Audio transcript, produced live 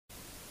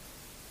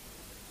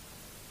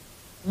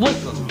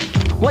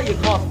Listen, lay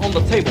your cards on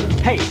the table.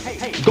 Hey,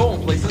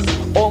 going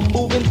places or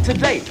moving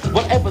today.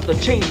 Whatever the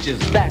changes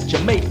that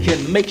you're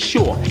making, make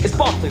sure it's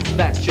Barclays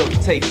that you're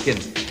taking.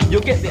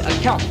 You'll get the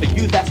account for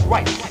you, that's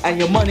right, and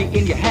your money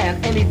in your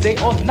hand any day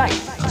or night.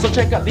 So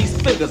check out these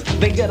figures,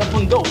 then get up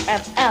and go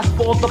and ask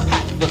for the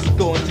pack that's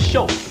going to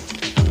show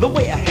the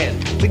way ahead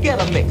to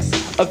get a mix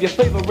of your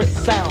favorite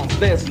sounds.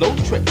 There's no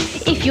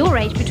tricks. If you're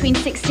aged between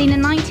 16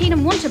 and 19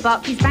 and want a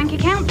Barclays bank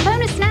account,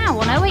 phone us now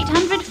on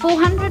 0800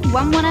 400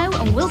 110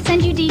 and we'll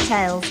send you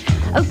details.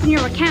 Open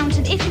your account,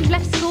 and if you've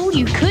left school,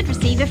 you could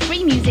receive a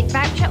free music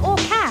voucher or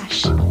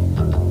cash.